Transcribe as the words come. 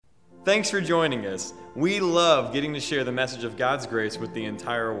Thanks for joining us. We love getting to share the message of God's grace with the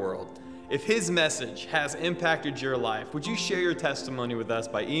entire world. If His message has impacted your life, would you share your testimony with us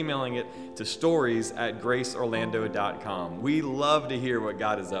by emailing it to stories@graceorlando.com. We love to hear what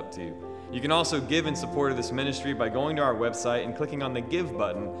God is up to. You can also give in support of this ministry by going to our website and clicking on the Give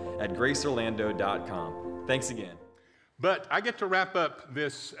button at graceorlando.com. Thanks again. But I get to wrap up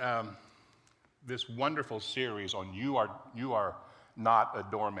this wonderful series on You Are Not a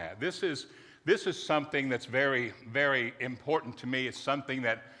Doormat. This is something that's very, very important to me. It's something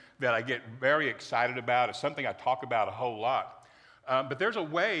that I get very excited about. It's something I talk about a whole lot. But there's a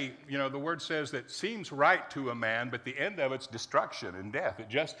way, the word says that seems right to a man, but the end of it's destruction and death.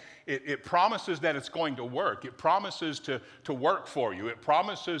 It promises that it's going to work. It promises to work for you. It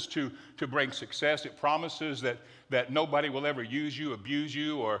promises to bring success. It promises that nobody will ever use you, abuse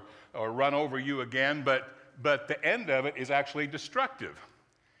you, or run over you again. But the end of it is actually destructive.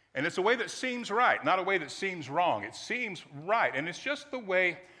 And it's a way that seems right, not a way that seems wrong. It seems right. And it's just the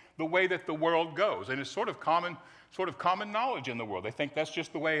way that the world goes. And it's sort of common knowledge in the world. They think that's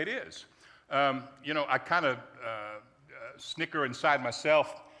just the way it is. I kind of snicker inside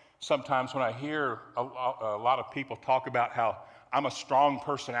myself sometimes when I hear a lot of people talk about how I'm a strong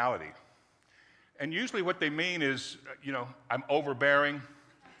personality. And usually what they mean is, I'm overbearing,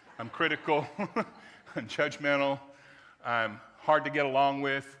 I'm critical, I'm judgmental, I'm hard to get along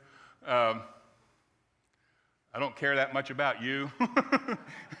with, I don't care that much about you.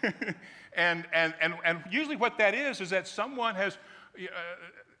 And usually what that is that someone has,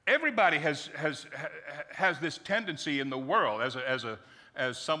 everybody has this tendency in the world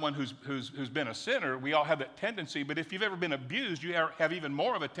as someone who's been a sinner. We all have that tendency, but if you've ever been abused, you have even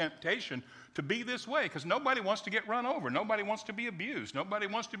more of a temptation to be this way, because nobody wants to get run over. Nobody wants to be abused. Nobody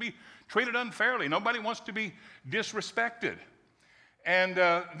wants to be treated unfairly. Nobody wants to be disrespected. And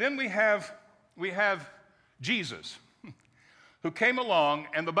then we have Jesus, who came along,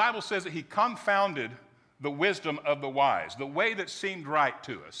 and the Bible says that He confounded the wisdom of the wise, the way that seemed right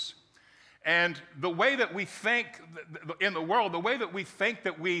to us. And the way that we think in the world, the way that we think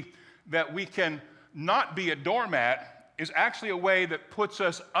that we can not be a doormat is actually a way that puts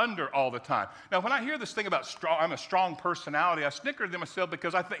us under all the time. Now, when I hear this thing about I'm a strong personality, I snicker to myself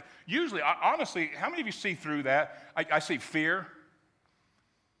because I think, honestly, how many of you see through that? I see fear.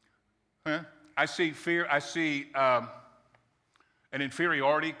 I see fear. I see an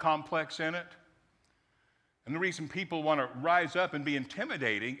inferiority complex in it. And the reason people want to rise up and be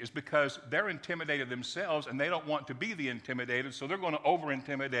intimidating is because they're intimidated themselves and they don't want to be the intimidated, so they're going to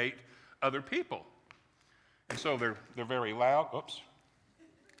over-intimidate other people. And so they're very loud,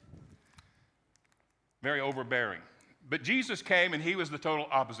 very overbearing. But Jesus came and He was the total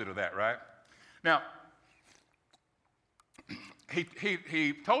opposite of that, right? Now,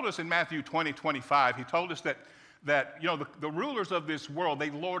 He told us in Matthew 20:25, He told us that the rulers of this world, they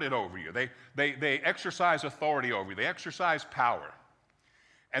lord it over you. They exercise authority over you. They exercise power.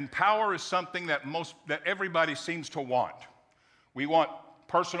 And power is something that everybody seems to want. We want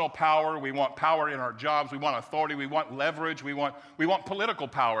personal power. We want power in our jobs. We want authority. We want leverage. We want political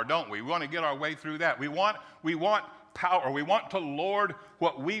power, don't we? We want to get our way through that. We want power. We want to lord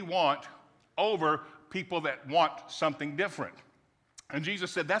what we want over people that want something different. And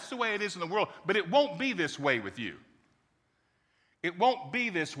Jesus said, that's the way it is in the world, but it won't be this way with you. It won't be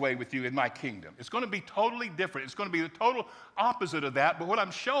this way with you in my kingdom. It's going to be totally different. It's going to be the total opposite of that, but what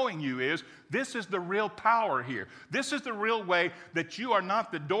I'm showing you is this is the real power here. This is the real way that you are not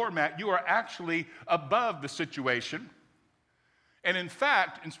the doormat. You are actually above the situation. And in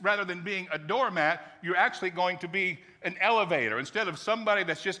fact, rather than being a doormat, you're actually going to be an elevator. Instead of somebody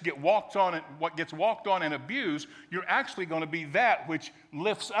that's just gets walked on and abused, you're actually going to be that which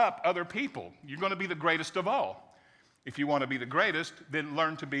lifts up other people. You're going to be the greatest of all. If you want to be the greatest, then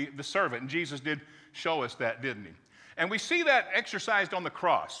learn to be the servant. And Jesus did show us that, didn't He? And we see that exercised on the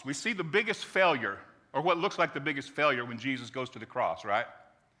cross. We see the biggest failure, or what looks like the biggest failure when Jesus goes to the cross, right?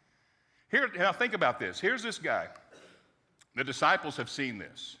 Now think about this. Here's this guy. The disciples have seen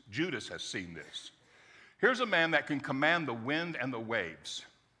this. Judas has seen this. Here's a man that can command the wind and the waves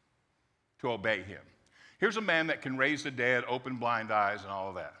to obey Him. Here's a man that can raise the dead, open blind eyes, and all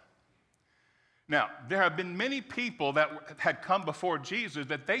of that. Now, there have been many people that had come before Jesus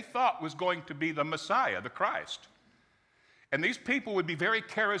that they thought was going to be the Messiah, the Christ. And these people would be very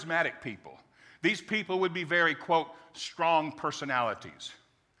charismatic people. These people would be very, quote, strong personalities.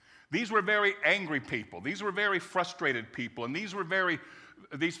 These were very angry people. These were very frustrated people. And these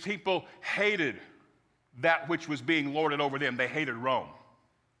people hated that which was being lorded over them. They hated Rome.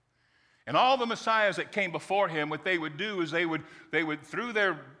 And all the messiahs that came before him, what they would do is they would through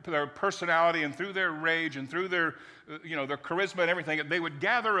their personality and through their rage and through their charisma and everything, they would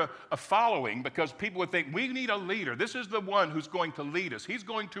gather a following, because people would think, we need a leader. This is the one who's going to lead us. He's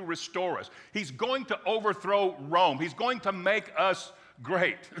going to restore us. He's going to overthrow Rome. He's going to make us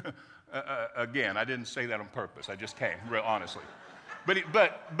great. Again, I didn't say that on purpose. I just came, real honestly. But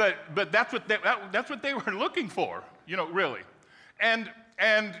that's what they were looking for, really.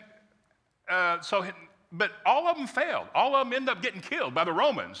 But all of them failed. All of them end up getting killed by the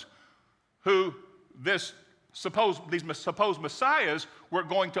Romans, who these supposed messiahs were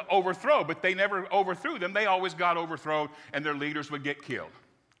going to overthrow, but they never overthrew them. They always got overthrown, and their leaders would get killed.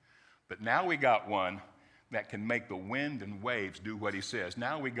 But now we got one that can make the wind and waves do what he says.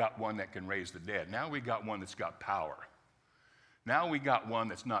 Now we got one that can raise the dead. Now we got one that's got power. Now we got one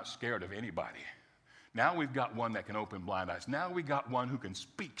that's not scared of anybody. Now we've got one that can open blind eyes. Now we got one who can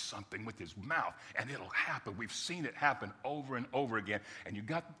speak something with his mouth, and it'll happen. We've seen it happen over and over again. And you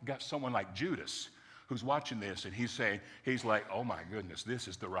got someone like Judas who's watching this, and he's like, oh my goodness, this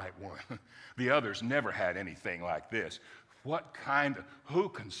is the right one. The others never had anything like this. Who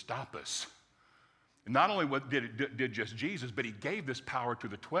can stop us? And not only did just Jesus, but he gave this power to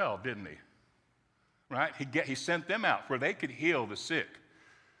the 12, didn't he? Right? He sent them out where they could heal the sick.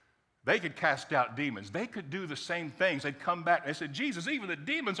 They could cast out demons. They could do the same things. They'd come back and they said, Jesus, even the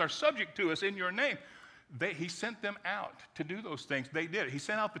demons are subject to us in your name. He sent them out to do those things. They did it. He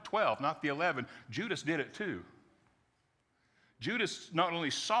sent out the 12, not the 11. Judas did it too. Judas not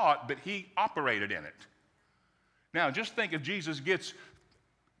only saw it, but he operated in it. Now, just think if Jesus gets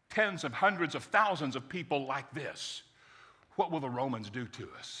tens of hundreds of thousands of people like this, what will the Romans do to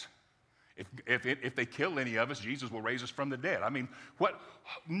us? If they kill any of us, Jesus will raise us from the dead. I mean,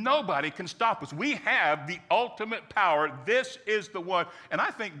 nobody can stop us. We have the ultimate power. This is the one. And I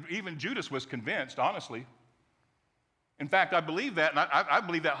think even Judas was convinced, honestly. In fact, I believe that, and I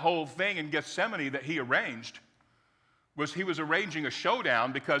believe that whole thing in Gethsemane that he arranged he was arranging a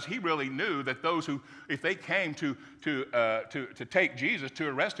showdown, because he really knew that those who, if they came to take Jesus, to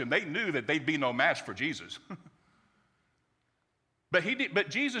arrest him, they knew that they'd be no match for Jesus. But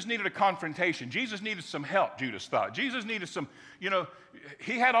Jesus needed a confrontation. Jesus needed some help, Judas thought. Jesus needed some,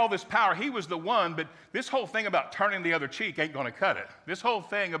 he had all this power. He was the one, but this whole thing about turning the other cheek ain't going to cut it. This whole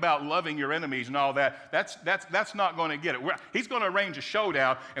thing about loving your enemies and all that, that's not going to get it. He's going to arrange a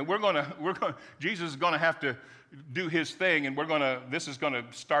showdown, and Jesus is going to have to do his thing, and this is going to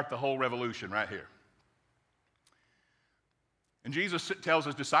start the whole revolution right here. And Jesus tells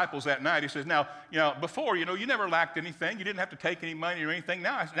his disciples that night, he says, now, before, you never lacked anything. You didn't have to take any money or anything.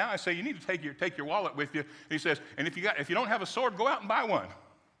 Now I say you need to take your wallet with you. And he says, and if you don't have a sword, go out and buy one.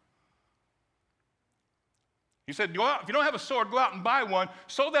 He said, if you don't have a sword, go out and buy one,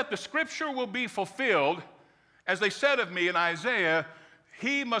 so that the scripture will be fulfilled, as they said of me in Isaiah,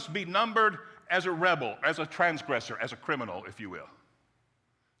 he must be numbered as a rebel, as a transgressor, as a criminal, if you will.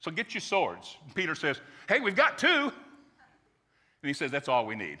 So get your swords. And Peter says, hey, we've got two. And he says, that's all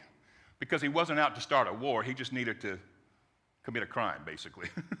we need. Because he wasn't out to start a war. He just needed to commit a crime, basically.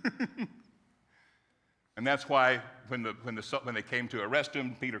 And that's why when they came to arrest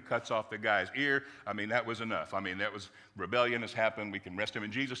him, Peter cuts off the guy's ear. I mean, that was enough. I mean, that was rebellion has happened. We can arrest him.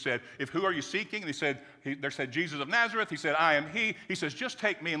 And Jesus said, who are you seeking? And they said, Jesus of Nazareth. He said, I am he. He says, just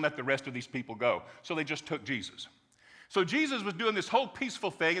take me and let the rest of these people go. So they just took Jesus. So Jesus was doing this whole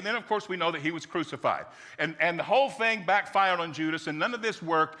peaceful thing, and then, of course, we know that he was crucified. And the whole thing backfired on Judas, and none of this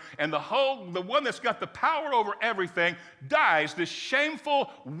worked, and the one that's got the power over everything dies this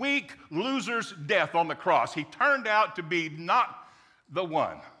shameful, weak loser's death on the cross. He turned out to be not the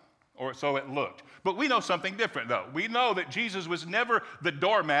one, or so it looked. But we know something different, though. We know that Jesus was never the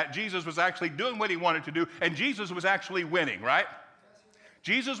doormat. Jesus was actually doing what he wanted to do, and Jesus was actually winning, right?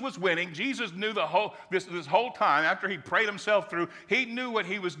 Jesus was winning. Jesus knew this whole time, after he prayed himself through, he knew what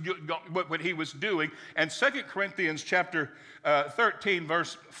he was doing. And 2 Corinthians chapter 13,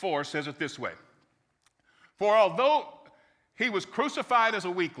 verse 4 says it this way. For although he was crucified as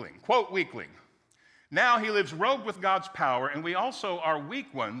a weakling, quote, weakling, now he lives robed with God's power, and we also are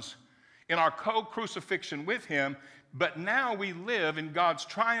weak ones in our co-crucifixion with him, but now we live in God's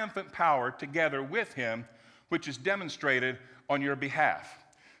triumphant power together with him, which is demonstrated on your behalf.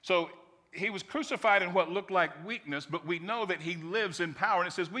 So he was crucified in what looked like weakness, but we know that he lives in power. And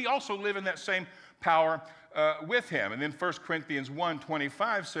it says we also live in that same power with him. And then 1 Corinthians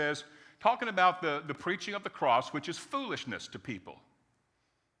 1:25 says, talking about the preaching of the cross, which is foolishness to people.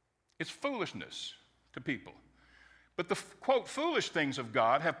 It's foolishness to people. But the, quote, foolish things of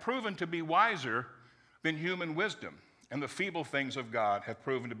God have proven to be wiser than human wisdom. and the feeble things of God have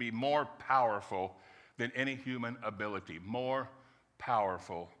proven to be more powerful than any human ability. More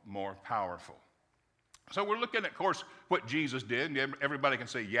powerful, more powerful. So we're looking at, of course, what Jesus did, and everybody can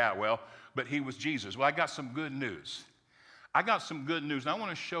say, yeah, well, but he was Jesus. Well, I got some good news. I got some good news, and I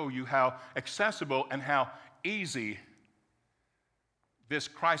want to show you how accessible and how easy this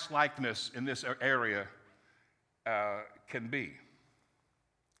Christ-likeness in this area can be.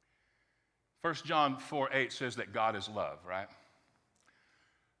 1 John 4:8 says that God is love, right?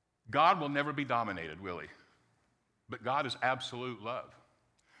 God will never be dominated, will he? But God is absolute love.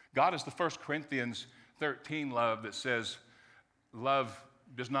 God is the 1 Corinthians 13 love that says love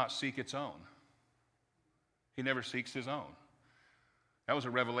does not seek its own. He never seeks his own. That was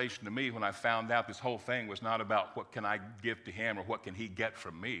a revelation to me when I found out this whole thing was not about what can I give to him or what can he get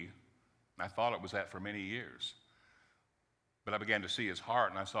from me. I thought it was that for many years. But I began to see his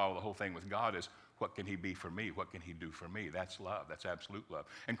heart, and I saw the whole thing with God is, what can he be for me? What can he do for me? That's love. That's absolute love.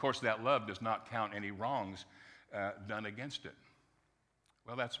 And, of course, that love does not count any wrongs done against it.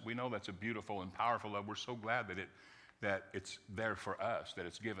 Well, we know that's a beautiful and powerful love. We're so glad that it's there for us, that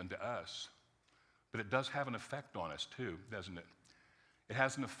it's given to us. But it does have an effect on us, too, doesn't it? It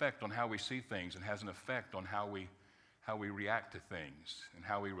has an effect on how we see things and has an effect on how we react to things and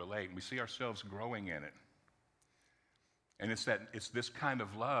how we relate. And we see ourselves growing in it. And it's this kind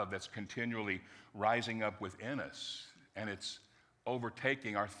of love that's continually rising up within us, and it's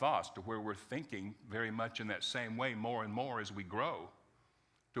overtaking our thoughts to where we're thinking very much in that same way more and more as we grow,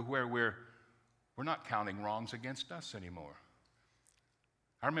 to where we're not counting wrongs against us anymore.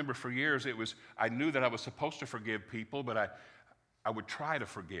 I remember for years I knew that I was supposed to forgive people, but I would try to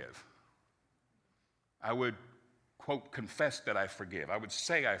forgive. I would, quote, confess that I forgive. I would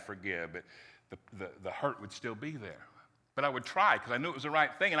say I forgive, but the hurt would still be there. But I would try because I knew it was the right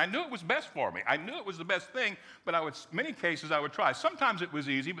thing, and I knew it was best for me. I knew it was the best thing, but many cases I would try. Sometimes it was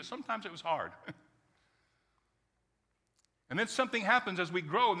easy, but sometimes it was hard. And then something happens as we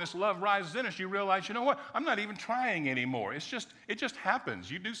grow and this love rises in us. You realize, you know what? I'm not even trying anymore. It just happens.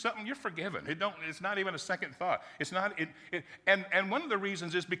 You do something, you're forgiven. It's not even a second thought. And one of the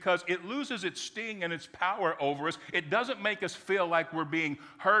reasons is because it loses its sting and its power over us. It doesn't make us feel like we're being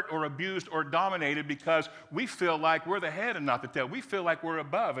hurt or abused or dominated because we feel like we're the head and not the tail. We feel like we're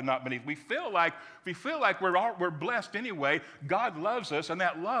above and not beneath. We feel like we're blessed anyway. God loves us, and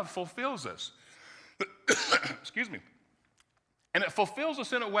that love fulfills us. Excuse me. And it fulfills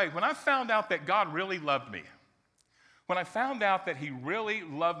us in a way. When I found out that God really loved me, when I found out that he really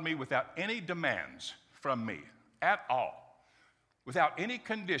loved me without any demands from me at all, without any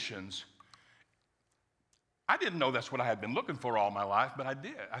conditions, I didn't know that's what I had been looking for all my life, but I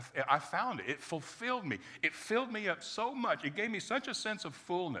did. I found it. It fulfilled me. It filled me up so much. It gave me such a sense of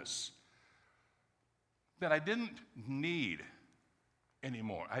fullness that I didn't need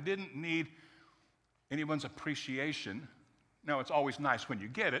anymore. I didn't need anyone's appreciation. Now, it's always nice when you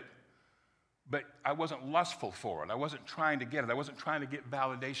get it, but I wasn't lustful for it. I wasn't trying to get it. I wasn't trying to get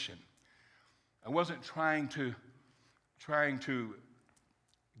validation. I wasn't trying to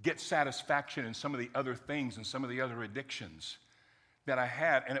get satisfaction in some of the other things and some of the other addictions that I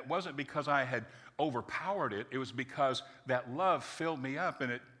had. And it wasn't because I had overpowered it. It was because that love filled me up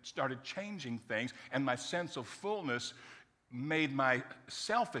and it started changing things, and my sense of fullness made my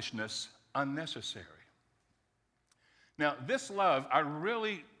selfishness unnecessary. Now, this love, I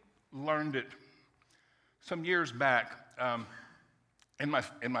really learned it some years back in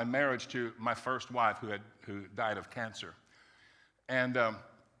my marriage to my first wife who died of cancer. And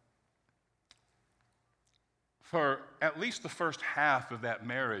for at least the first half of that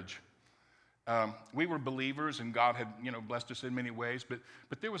marriage, we were believers, and God had, blessed us in many ways, but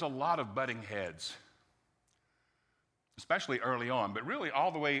there was a lot of butting heads, especially early on, but really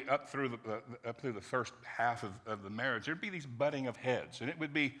all the way up through the first half of the marriage. There'd be these butting of heads, and it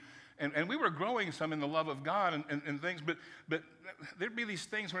would be, and we were growing some in the love of God and things, but there'd be these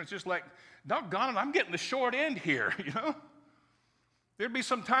things where it's just like, doggone it, I'm getting the short end here, There'd be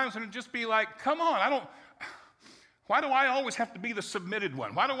some times when it'd just be like, come on, why do I always have to be the submitted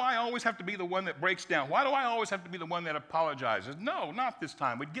one? Why do I always have to be the one that breaks down? Why do I always have to be the one that apologizes? No, not this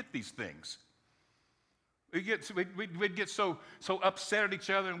time. We'd get these things. We'd get so upset at each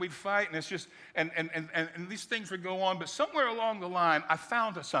other, and we'd fight, and it's just, and these things would go on. But somewhere along the line, I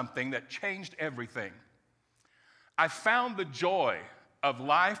found something that changed everything. I found the joy of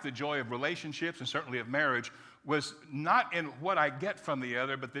life, the joy of relationships, and certainly of marriage, was not in what I get from the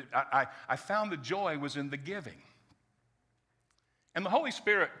other, but I found the joy was in the giving. And the Holy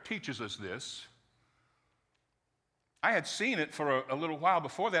Spirit teaches us this. I had seen it for a little while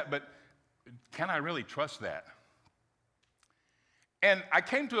before that, but can I really trust that? And I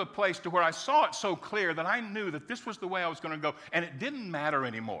came to a place to where I saw it so clear that I knew that this was the way I was going to go, and it didn't matter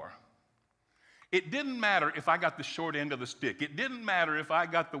anymore. It didn't matter if I got the short end of the stick. It didn't matter if I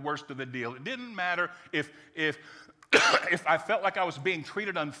got the worst of the deal. It didn't matter if if I felt like I was being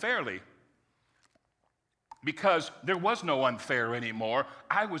treated unfairly, because there was no unfair anymore.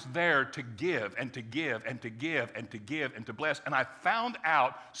 I was there to give and to give and to give and to give and to bless. And I found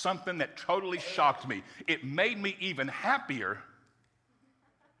out something that totally shocked me. It made me even happier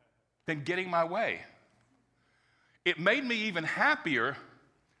than getting my way. It made me even happier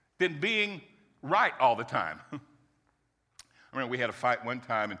than being right all the time. I remember we had a fight one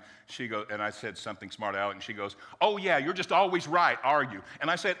time, and she goes, and I said something smart out, and she goes, "Oh yeah, you're just always right, are you?"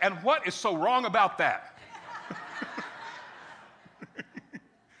 And I said, "And what is so wrong about that?"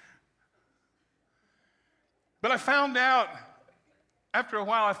 But I found out, after a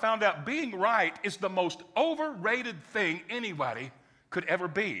while, I found out being right is the most overrated thing anybody could ever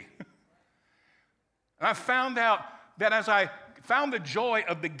be. And I found out that as I found the joy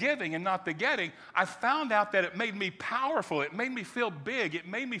of the giving and not the getting, I found out that it made me powerful. It made me feel big. It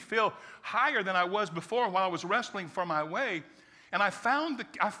made me feel higher than I was before while I was wrestling for my way. And I found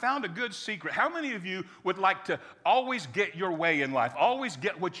a good secret. How many of you would like to always get your way in life, always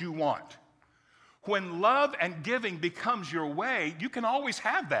get what you want? When love and giving becomes your way, you can always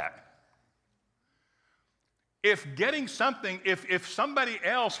have that. If getting something, if somebody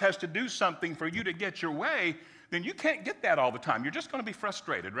else has to do something for you to get your way, then you can't get that all the time. You're just going to be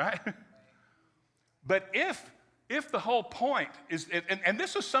frustrated, right? But if the whole point is, and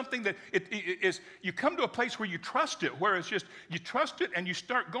this is something that is, you come to a place where you trust it, where it's just, you trust it and you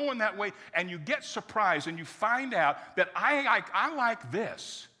start going that way and you get surprised and you find out that I like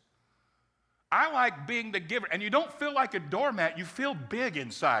this. I like being the giver, and you don't feel like a doormat. You feel big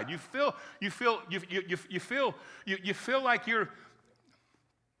inside. You feel like you're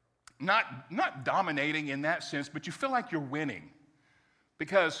not dominating in that sense, but you feel like you're winning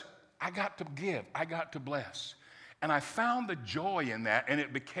because I got to give, I got to bless, and I found the joy in that, and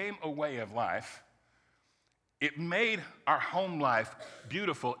it became a way of life. It made our home life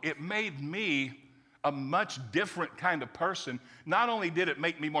beautiful. It made me a much different kind of person. Not only did it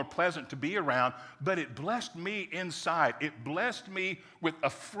make me more pleasant to be around, but it blessed me inside. It blessed me with a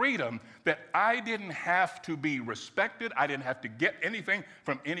freedom that I didn't have to be respected. I didn't have to get anything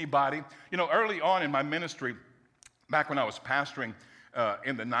from anybody. You know, early on in my ministry, back when I was pastoring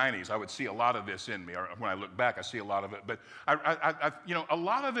in the 90s, I would see a lot of this in me. Or when I look back, I see a lot of it. But a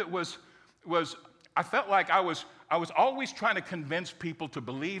lot of it was I felt like I was always trying to convince people to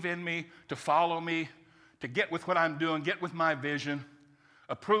believe in me, to follow me, to get with what I'm doing, get with my vision,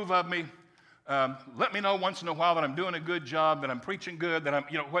 approve of me, let me know once in a while that I'm doing a good job, that I'm preaching good, that I'm,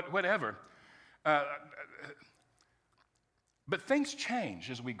 whatever. But things change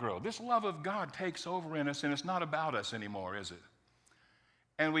as we grow. This love of God takes over in us, and it's not about us anymore, is it?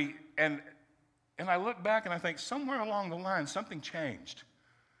 And I look back and I think somewhere along the line something changed.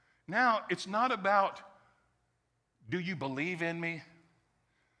 Now, it's not about, do you believe in me?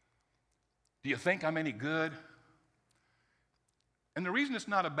 Do you think I'm any good? And the reason it's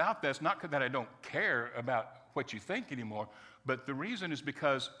not about that is not that I don't care about what you think anymore, but the reason is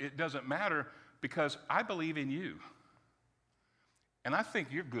because it doesn't matter, because I believe in you. And I think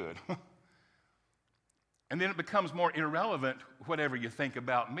you're good. And then it becomes more irrelevant, whatever you think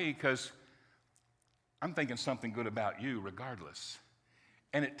about me, because I'm thinking something good about you regardless.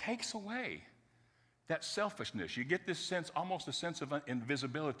 And it takes away that selfishness. You get this sense, almost a sense of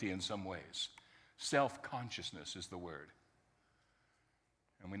invisibility in some ways. Self-consciousness is the word.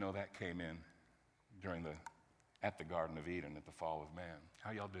 And we know that came in at the Garden of Eden, at the fall of man.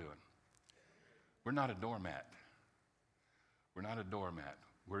 How y'all doing? We're not a doormat. We're not a doormat.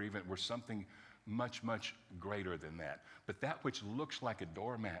 We're something much, much greater than that. But that which looks like a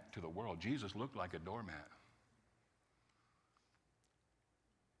doormat to the world, Jesus looked like a doormat.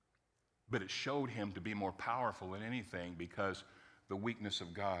 But it showed him to be more powerful than anything, because the weakness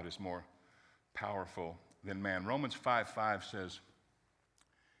of God is more powerful than man. Romans 5:5 says,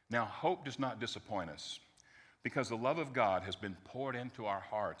 "Now hope does not disappoint us, because the love of God has been poured into our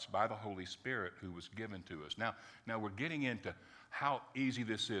hearts by the Holy Spirit who was given to us." Now we're getting into how easy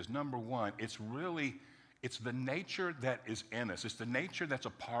this is. Number one, it's the nature that is in us. It's the nature that's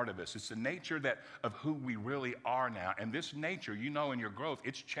a part of us. It's the nature of who we really are now. And this nature, in your growth,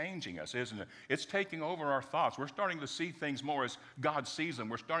 it's changing us, isn't it? It's taking over our thoughts. We're starting to see things more as God sees them.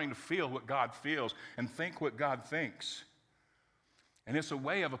 We're starting to feel what God feels and think what God thinks. And it's a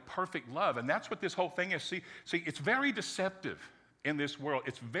way of a perfect love. And that's what this whole thing is. See, it's very deceptive in this world.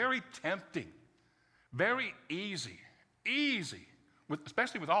 It's very tempting, very easy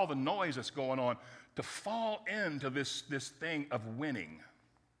especially with all the noise that's going on, to fall into this thing of winning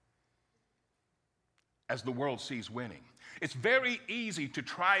as the world sees winning. It's very easy to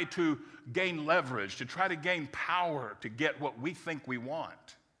try to gain leverage, to try to gain power to get what we think we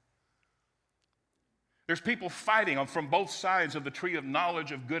want. There's people fighting from both sides of the tree of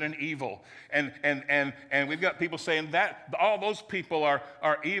knowledge of good and evil. And we've got people saying that all those people are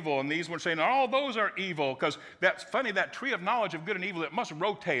evil, and these ones saying all those are evil, because that's funny, that tree of knowledge of good and evil, it must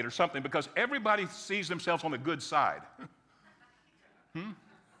rotate or something, because everybody sees themselves on the good side.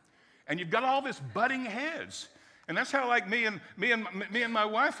 And you've got all this butting heads. And that's how like me and my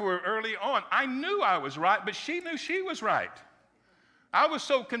wife were early on. I knew I was right, but she knew she was right. I was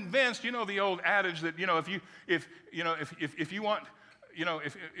so convinced, you know, the old adage that, you know, if you want, you know,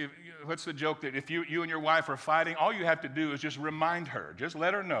 what's the joke that if you and your wife are fighting, all you have to do is just remind her, just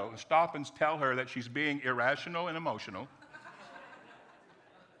let her know, stop and tell her that she's being irrational and emotional.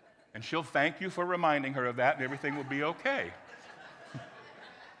 And she'll thank you for reminding her of that, and everything will be okay.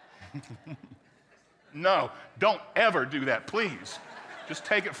 No, don't ever do that, please. Just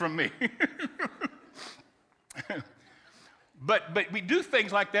take it from me. But we do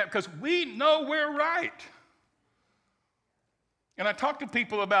things like that because we know we're right. And I talk to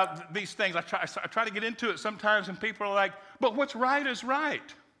people about these things. I try to get into it sometimes, and people are like, but what's right is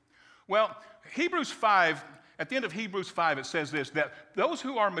right. Well, Hebrews 5, at the end of Hebrews 5, it says this, that those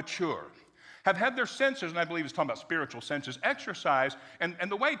who are mature have had their senses, and I believe it's talking about spiritual senses, exercised, and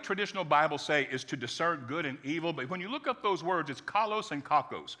the way traditional Bibles say is to discern good and evil, but when you look up those words, it's kalos and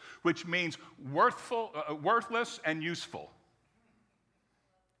kakos, which means worthless and useful.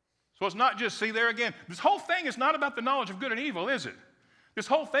 So it's not just, see there again, this whole thing is not about the knowledge of good and evil, is it? This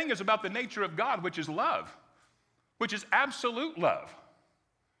whole thing is about the nature of God, which is love, which is absolute love,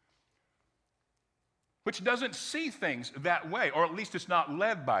 which doesn't see things that way, or at least it's not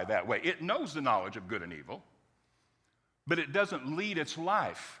led by that way. It knows the knowledge of good and evil, but it doesn't lead its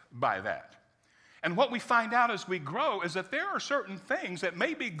life by that. And what we find out as we grow is that there are certain things that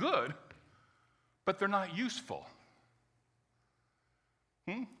may be good, but they're not useful.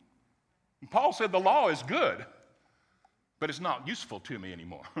 Paul said the law is good, but it's not useful to me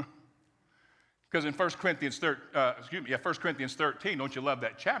anymore. Because in 1 Corinthians 13, don't you love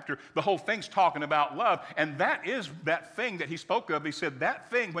that chapter? The whole thing's talking about love, and that is that thing that he spoke of. He said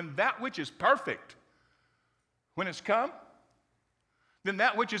that thing, when that which is perfect, when it's come, then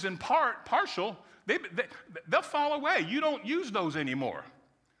that which is in partial, they'll fall away. You don't use those anymore.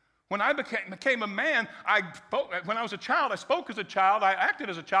 When I became a man, when I was a child, I spoke as a child, I acted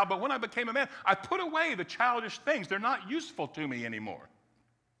as a child, but when I became a man, I put away the childish things. They're not useful to me anymore.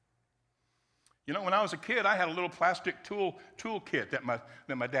 You know, when I was a kid, I had a little plastic tool kit that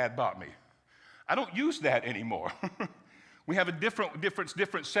my dad bought me. I don't use that anymore. We have a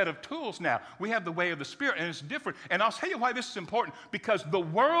different set of tools now. We have the way of the Spirit, and it's different. And I'll tell you why this is important, because the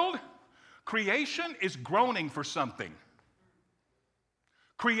world, creation, is groaning for something.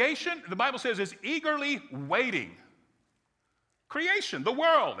 Creation, the Bible says, is eagerly waiting. Creation, the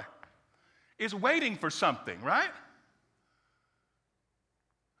world, is waiting for something, right?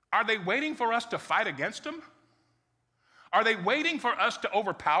 Are they waiting for us to fight against them? Are they waiting for us to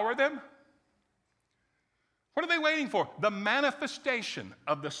overpower them? What are they waiting for? The manifestation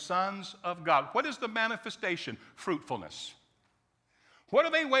of the sons of God. What is the manifestation? Fruitfulness. What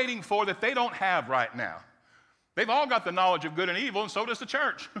are they waiting for that they don't have right now? They've all got the knowledge of good and evil, and so does the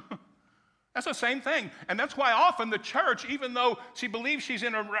church. That's the same thing. And that's why often the church, even though she believes she's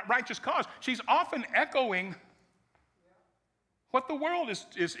in a righteous cause, she's often echoing what the world is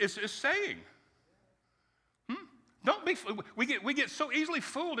saying. Don't be. We get so easily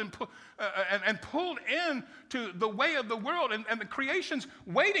fooled and pulled into the way of the world, and the creation's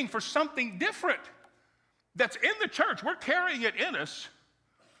waiting for something different that's in the church. We're carrying it in us.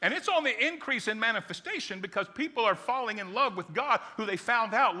 And it's on the increase in manifestation because people are falling in love with God, who they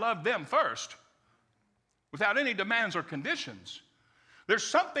found out loved them first, without any demands or conditions. There's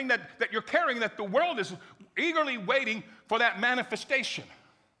something that you're carrying that the world is eagerly waiting for that manifestation.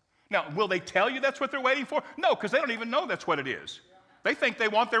 Now, will they tell you that's what they're waiting for? No, because they don't even know that's what it is. They think they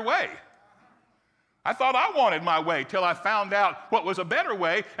want their way. I thought I wanted my way till I found out what was a better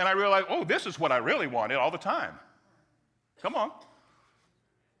way, and I realized, oh, this is what I really wanted all the time. Come on.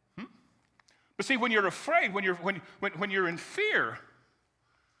 But see, when you're afraid, when you're in fear,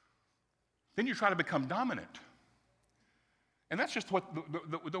 then you try to become dominant. And that's just what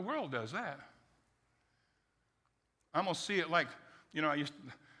the world does that. I almost see it like, you know,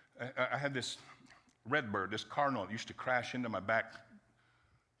 I had this redbird, this cardinal that used to crash into my back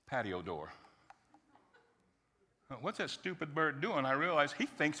patio door. What's that stupid bird doing? I realize he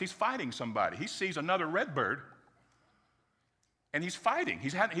thinks he's fighting somebody. He sees another red bird, and he's fighting.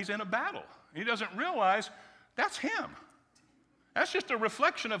 He's in a battle. He doesn't realize that's him. That's just a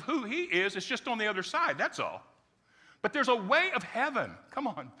reflection of who he is. It's just on the other side, that's all. But there's a way of heaven. Come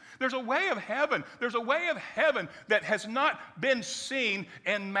on. There's a way of heaven. There's a way of heaven that has not been seen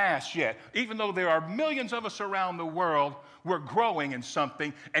en masse yet. Even though there are millions of us around the world, we're growing in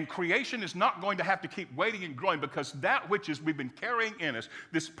something, and creation is not going to have to keep waiting and growing, because that which is we've been carrying in us,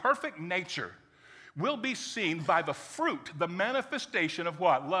 this perfect nature, will be seen by the fruit, the manifestation of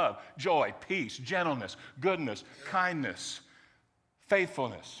what? Love, joy, peace, gentleness, goodness, kindness,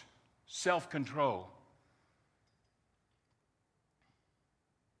 faithfulness, self-control.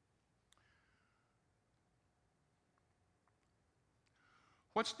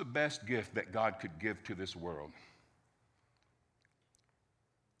 What's the best gift that God could give to this world?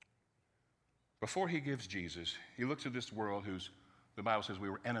 Before he gives Jesus, he looks at this world whose, the Bible says, we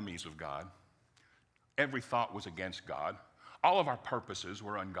were enemies of God. Every thought was against God. All of our purposes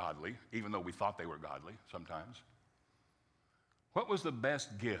were ungodly, even though we thought they were godly sometimes. What was the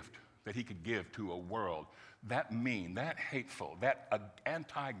best gift that he could give to a world that mean, that hateful, that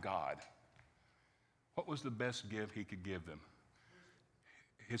anti-God? What was the best gift he could give them?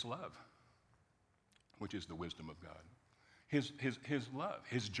 His love, which is the wisdom of God. His love,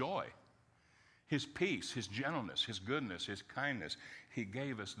 his joy, his peace, his gentleness, his goodness, his kindness. He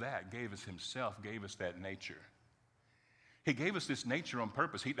gave us that, gave us himself, gave us that nature. He gave us this nature on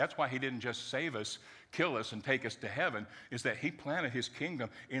purpose. That's why he didn't just save us, kill us, and take us to heaven, is that he planted his kingdom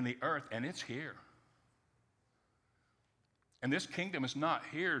in the earth, and it's here. And this kingdom is not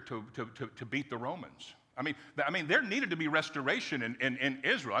here to beat the Romans. I mean, there needed to be restoration in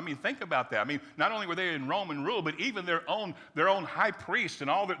Israel. I mean, think about that. I mean, not only were they in Roman rule, but even their own high priests and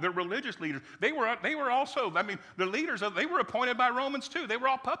all their religious leaders, they were also, I mean, the leaders, they were appointed by Romans too. They were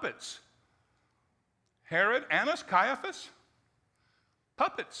all puppets. Herod, Annas, Caiaphas,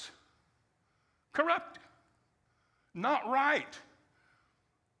 puppets. Corrupt. Not right.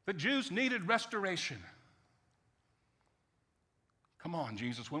 The Jews needed restoration. Come on,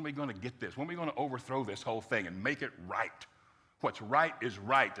 Jesus, when are we going to get this? When are we going to overthrow this whole thing and make it right? What's right is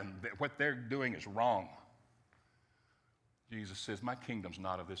right, and what they're doing is wrong. Jesus says, my kingdom's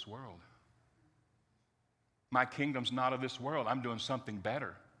not of this world. My kingdom's not of this world. I'm doing something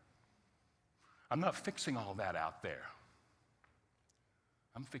better. I'm not fixing all that out there.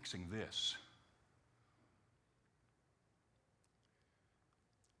 I'm fixing this.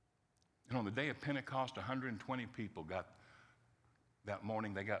 And on the day of Pentecost, 120 people got, that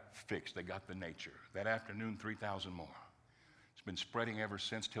morning they got fixed. They got the nature. That afternoon, 3,000 more. It's been spreading ever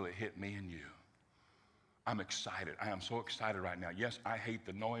since till it hit me and you. I'm excited. I am so excited right now. Yes, I hate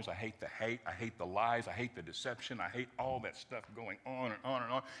the noise. I hate the hate. I hate the lies. I hate the deception. I hate all that stuff going on and on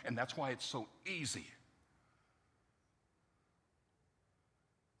and on. And that's why it's so easy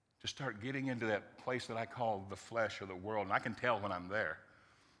to start getting into that place that I call the flesh or the world. And I can tell when I'm there,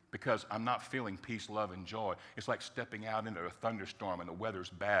 because I'm not feeling peace, love, and joy. It's like stepping out into a thunderstorm and the weather's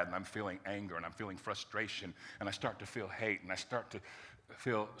bad and I'm feeling anger and I'm feeling frustration and I start to feel hate and I start to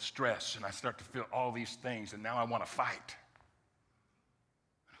feel stress and I start to feel all these things, and now I want to fight.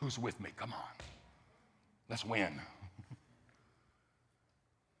 Who's with me? Come on. Let's win.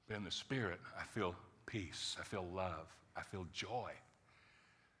 But in the Spirit, I feel peace. I feel love. I feel joy.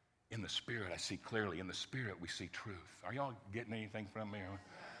 In the Spirit, I see clearly. In the Spirit, we see truth. Are y'all getting anything from me?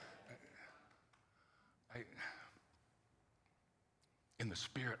 In the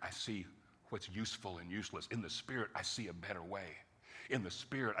Spirit, I see what's useful and useless. In the Spirit, I see a better way. In the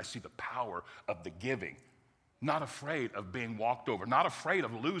Spirit, I see the power of the giving. Not afraid of being walked over. Not afraid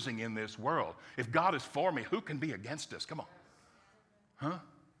of losing in this world. If God is for me, who can be against us? Come on. Huh?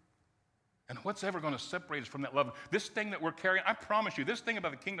 And what's ever going to separate us from that love? This thing that we're carrying, I promise you, this thing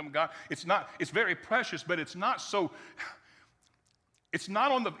about the kingdom of God, it's very precious, but it's not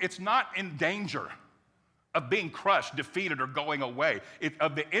in danger of being crushed, defeated, or going away.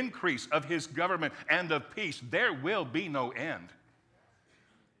 Of the increase of his government and of peace, there will be no end.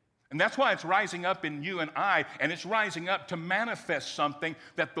 And that's why it's rising up in you and I, and it's rising up to manifest something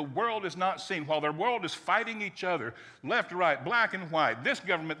that the world is not seeing. While the world is fighting each other, left, right, black and white, this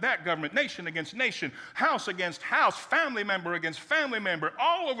government, that government, nation against nation, house against house, family member against family member,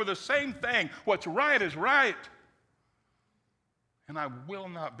 all over the same thing. What's right is right. And I will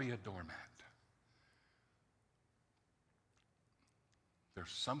not be a doormat.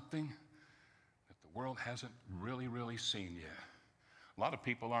 There's something that the world hasn't really seen yet. A lot of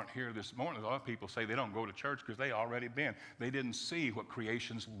people aren't here this morning. A lot of people say they don't go to church because they already been. They didn't see what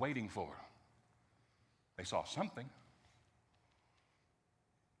creation's waiting for. They saw something.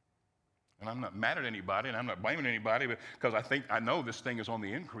 And I'm not mad at anybody, and I'm not blaming anybody, because I know this thing is on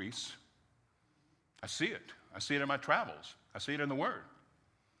the increase. I see it. I see it in my travels. I see it in the Word.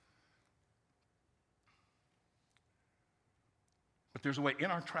 But there's a way in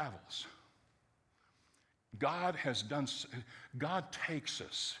our travels. God takes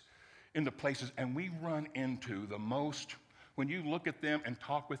us into places, and we run into the most, when you look at them and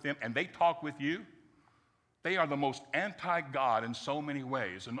talk with them, and they talk with you, they are the most anti-God in so many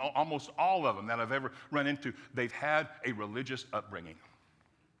ways. And almost all of them that I've ever run into, they've had a religious upbringing.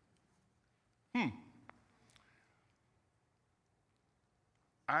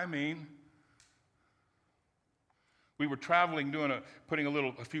 I mean, we were traveling, putting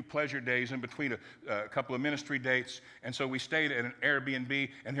a few pleasure days in between a couple of ministry dates, and so we stayed at an Airbnb,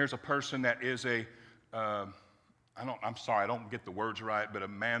 and here's a person that is I'm sorry, I don't get the words right, but a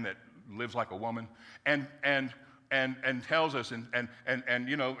man that lives like a woman, and tells us, and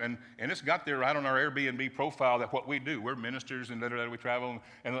it's got there right on our Airbnb profile that what we do, we're ministers, and we travel,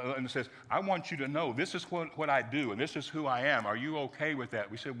 and it says, I want you to know this is what I do, and this is who I am. Are you okay with that?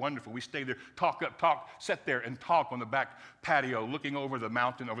 We said, wonderful. We stayed there, sat there and talk on the back patio, looking over the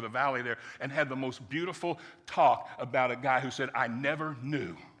mountain, over the valley there, and had the most beautiful talk about a guy who said, I never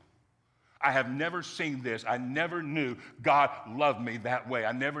knew. I have never seen this. I never knew God loved me that way.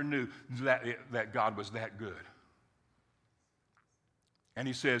 I never knew that God was that good. And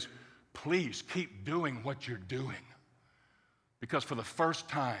he says, please keep doing what you're doing, because for the first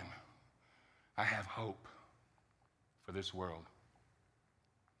time, I have hope for this world.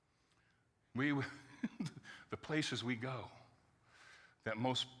 The places we go, that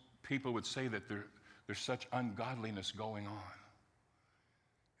most people would say that there's such ungodliness going on.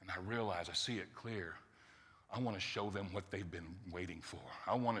 And I realize, I see it clear. I want to show them what they've been waiting for.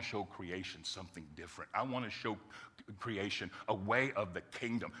 I want to show creation something different. I want to show creation a way of the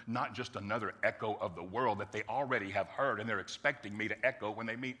kingdom, not just another echo of the world that they already have heard and they're expecting me to echo when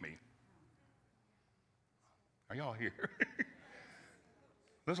they meet me. Are y'all here?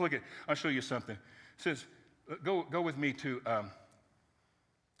 I'll show you something. It says, go with me to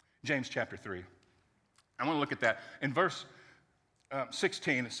James chapter 3. I want to look at that. In verse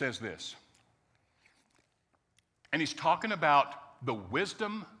 16, it says this. And he's talking about the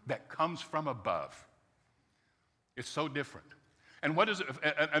wisdom that comes from above. It's so different. And what is it?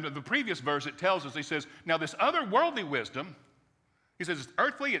 And the previous verse, it tells us, he says, now this other worldly wisdom, he says, it's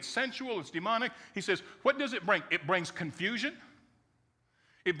earthly, it's sensual, it's demonic. He says, what does it bring? It brings confusion.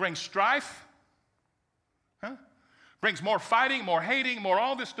 It brings strife. Brings more fighting, more hating, more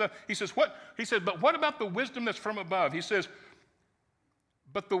all this stuff. He says, but what about the wisdom that's from above? He says,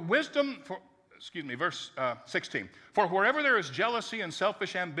 but the wisdom, verse 16. For wherever there is jealousy and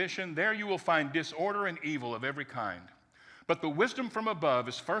selfish ambition, there you will find disorder and evil of every kind. But the wisdom from above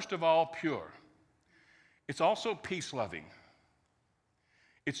is first of all pure. It's also peace-loving.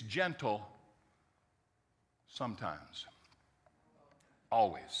 It's gentle sometimes.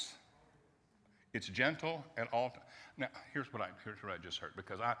 Always. It's gentle at all times. Now, here's what I just heard,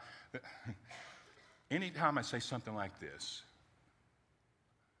 because anytime I say something like this,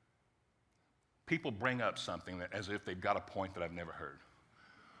 people bring up something as if they've got a point that I've never heard.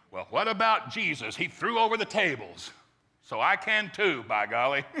 Well, what about Jesus? He threw over the tables, so I can too, by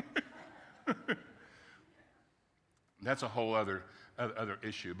golly. That's a whole other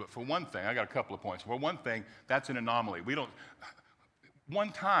issue. But for one thing, I got a couple of points. For one thing, that's an anomaly.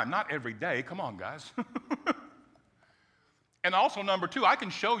 One time, not every day. Come on, guys. And also, number two, I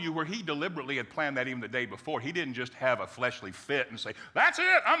can show you where he deliberately had planned that even the day before. He didn't just have a fleshly fit and say, that's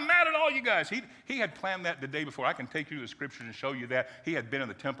it, I'm mad at all you guys. He had planned that the day before. I can take you to the scriptures and show you that. He had been in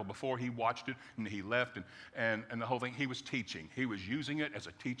the temple before. He watched it, and he left, and the whole thing. He was teaching. He was using it as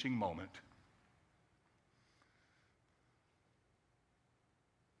a teaching moment.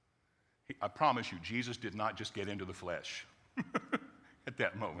 I promise you, Jesus did not just get into the flesh at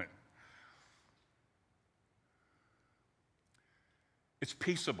that moment. It's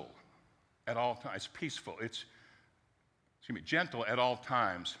peaceable at all times. It's peaceful. It's gentle at all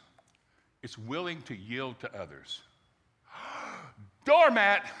times. It's willing to yield to others.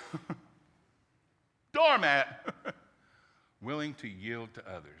 Doormat! Doormat! Willing to yield to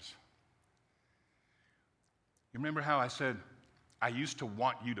others. You remember how I said, I used to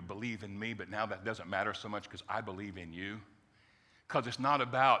want you to believe in me, but now that doesn't matter so much because I believe in you? Because it's not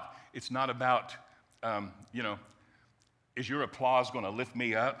about, is your applause going to lift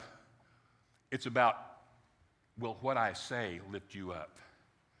me up? It's about, will what I say lift you up?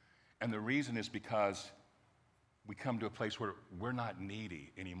 And the reason is because we come to a place where we're not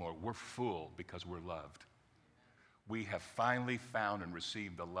needy anymore. We're full because we're loved. We have finally found and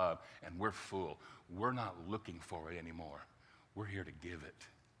received the love, and we're full. We're not looking for it anymore. We're here to give it.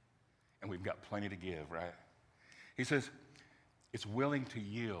 And we've got plenty to give, right? He says, it's willing to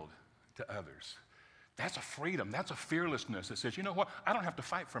yield to others. That's a freedom. That's a fearlessness that says, you know what? I don't have to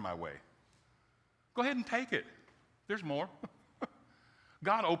fight for my way. Go ahead and take it. There's more.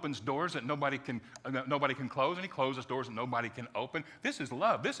 God opens doors that nobody can close, and he closes doors that nobody can open. This is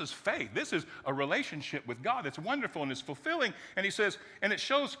love. This is faith. This is a relationship with God that's wonderful and it's fulfilling. And he says, and it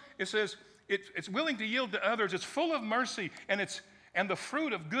says, it's willing to yield to others. It's full of mercy, and the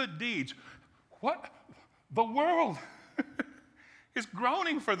fruit of good deeds. What? The world is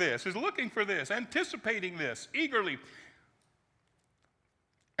groaning for this, is looking for this, anticipating this eagerly.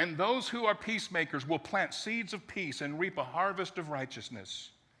 And those who are peacemakers will plant seeds of peace and reap a harvest of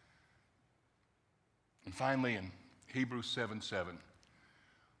righteousness. And finally, in Hebrews 7:7,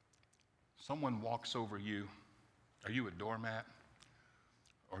 someone walks over you. Are you a doormat?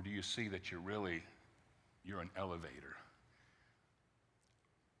 Or do you see that you're an elevator?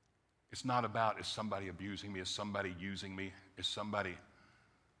 It's not about, is somebody abusing me? Is somebody using me? Is somebody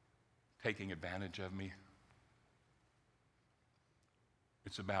taking advantage of me?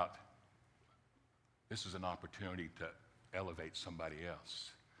 It's about, this is an opportunity to elevate somebody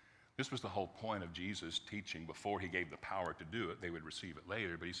else. This was the whole point of Jesus' teaching before he gave the power to do it. They would receive it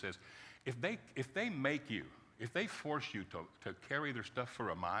later. But he says, if they force you to carry their stuff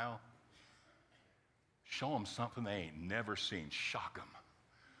for a mile, show them something they ain't never seen. Shock them.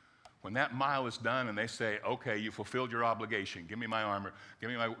 When that mile is done and they say, okay, you fulfilled your obligation. Give me my armor.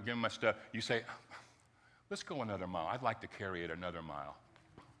 Give me my stuff. You say, let's go another mile. I'd like to carry it another mile.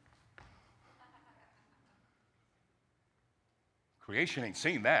 Creation ain't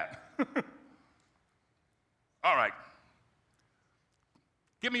seen that. All right.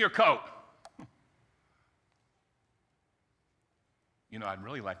 Give me your coat. You know, I'd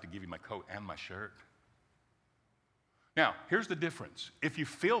really like to give you my coat and my shirt. Now, here's the difference. If you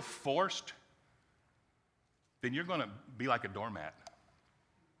feel forced, then you're going to be like a doormat.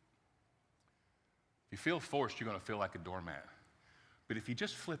 If you feel forced, you're going to feel like a doormat. But if you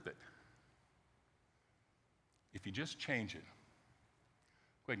just flip it, if you just change it,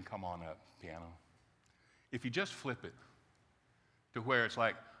 go ahead and come on up, piano. If you just flip it to where it's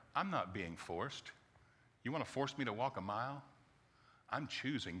like, I'm not being forced. You want to force me to walk a mile? I'm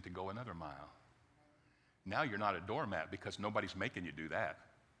choosing to go another mile. Now you're not a doormat because nobody's making you do that.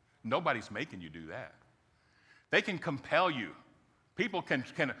 Nobody's making you do that. They can compel you. People can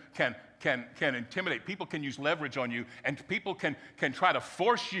intimidate. People can use leverage on you, and people can try to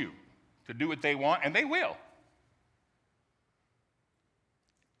force you to do what they want, and they will.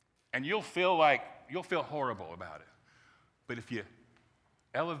 And you'll feel horrible about it. But if you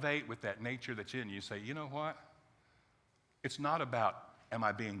elevate with that nature that's in you, say, you know what? It's not about, am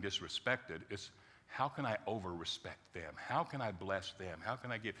I being disrespected? It's, how can I over-respect them? How can I bless them? How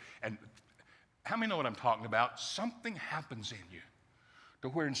can I give? And how many know what I'm talking about? Something happens in you to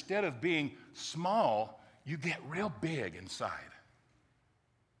where instead of being small, you get real big inside.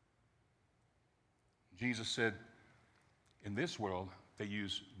 Jesus said, in this world, they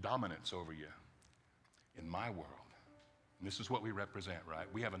use dominance over you. In my world, and this is what we represent, right?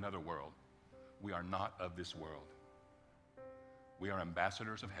 We have another world. We are not of this world. We are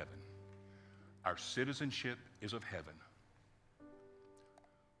ambassadors of heaven. Our citizenship is of heaven.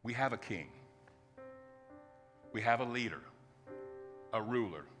 We have a king. We have a leader, a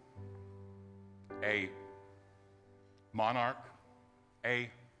ruler, a monarch, a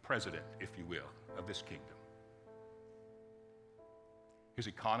president, if you will, of this kingdom. His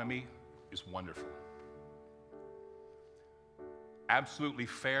economy is wonderful. Absolutely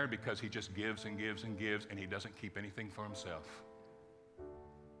fair because he just gives and gives and gives, and he doesn't keep anything for himself.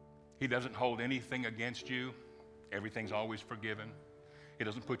 He doesn't hold anything against you. Everything's always forgiven. He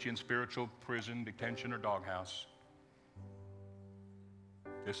doesn't put you in spiritual prison, detention, or doghouse.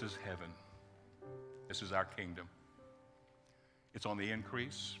 This is heaven. This is our kingdom. It's on the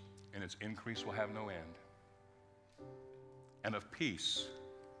increase, and its increase will have no end. And of peace,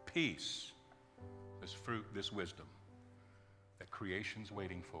 this fruit, this wisdom that creation's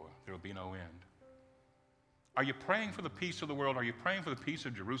waiting for. There will be no end. Are you praying for the peace of the world? Are you praying for the peace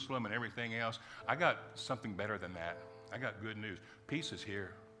of Jerusalem and everything else? I got something better than that. I got good news. Peace is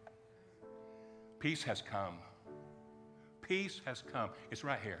here. Peace has come. Peace has come. It's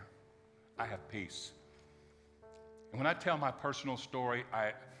right here. I have peace. And when I tell my personal story,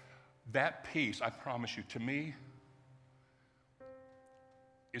 that peace, I promise you, to me,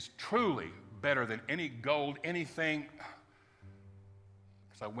 is truly better than any gold, anything,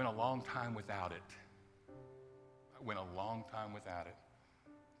 because I went a long time without it. I I went a long time without it.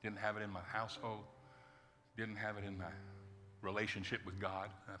 Didn't have it in my household. Didn't have it in my relationship with God,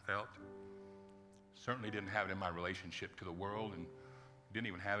 I felt. Certainly didn't have it in my relationship to the world, and didn't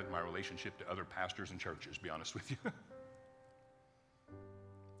even have it in my relationship to other pastors and churches, to be honest with you.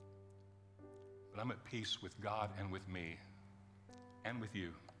 But I'm at peace with God and with me, and with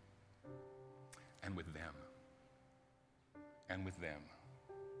you, and with them, and with them.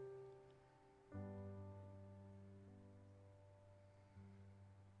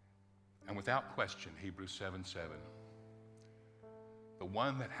 And without question, Hebrews 7:7, the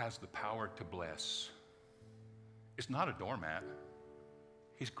one that has the power to bless is not a doormat.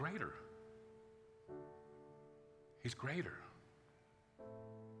 He's greater. He's greater.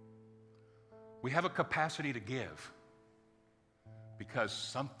 We have a capacity to give because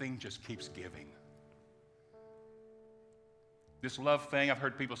something just keeps giving. This love thing, I've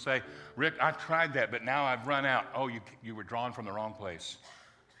heard people say, Rick, I tried that, but now I've run out. Oh, you were drawn from the wrong place.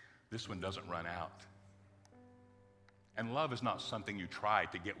 This one doesn't run out. And love is not something you try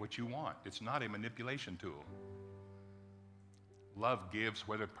to get what you want. It's not a manipulation tool. Love gives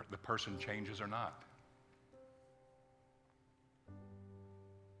whether the person changes or not.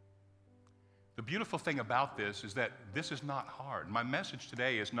 The beautiful thing about this is that this is not hard. My message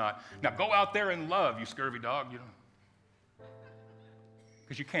today is not, now go out there and love, you scurvy dog. You know,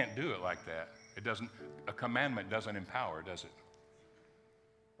 because you can't do it like that. It doesn't. A commandment doesn't empower, does it?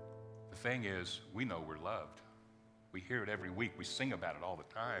 The thing is, we know we're loved. We hear it every week. We sing about it all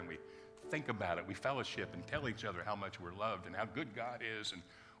the time. We think about it. We fellowship and tell each other how much we're loved and how good God is, and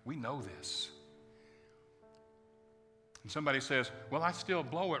we know this. And somebody says, well, I still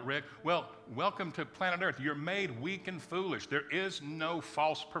blow it, Rick. Well, welcome to planet Earth. You're made weak and foolish. There is no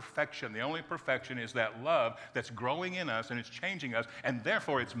false perfection. The only perfection is that love that's growing in us and it's changing us, and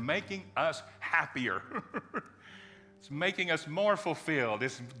therefore it's making us happier. It's making us more fulfilled.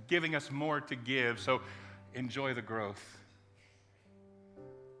 It's giving us more to give. So enjoy the growth.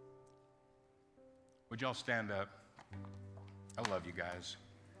 Would y'all stand up? I love you guys.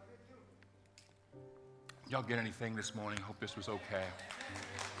 Y'all get anything this morning? Hope this was okay.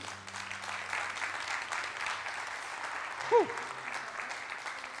 Whew.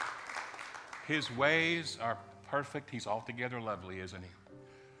 His ways are perfect. He's altogether lovely, isn't he?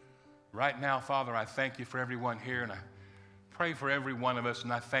 Right now, Father, I thank you for everyone here, and I pray for every one of us,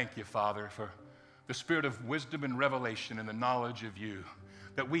 and I thank you, Father, for the spirit of wisdom and revelation and the knowledge of you,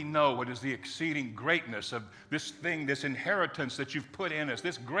 that we know what is the exceeding greatness of this thing, this inheritance that you've put in us,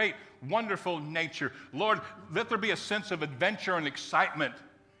 this great, wonderful nature. Lord, let there be a sense of adventure and excitement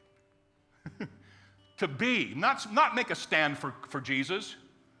to be, not make a stand for Jesus,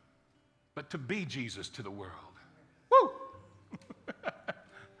 but to be Jesus to the world. Woo!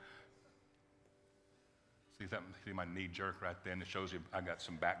 See my knee jerk right then? It shows you I got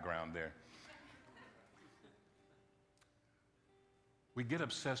some background there. We get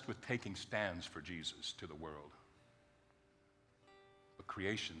obsessed with taking stands for Jesus to the world. But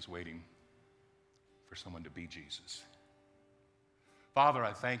creation's waiting for someone to be Jesus. Father,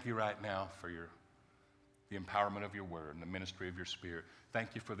 I thank you right now for the empowerment of your word and the ministry of your spirit.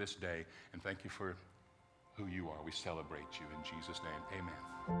 Thank you for this day, and thank you for who you are. We celebrate you in Jesus' name.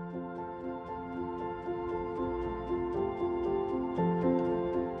 Amen.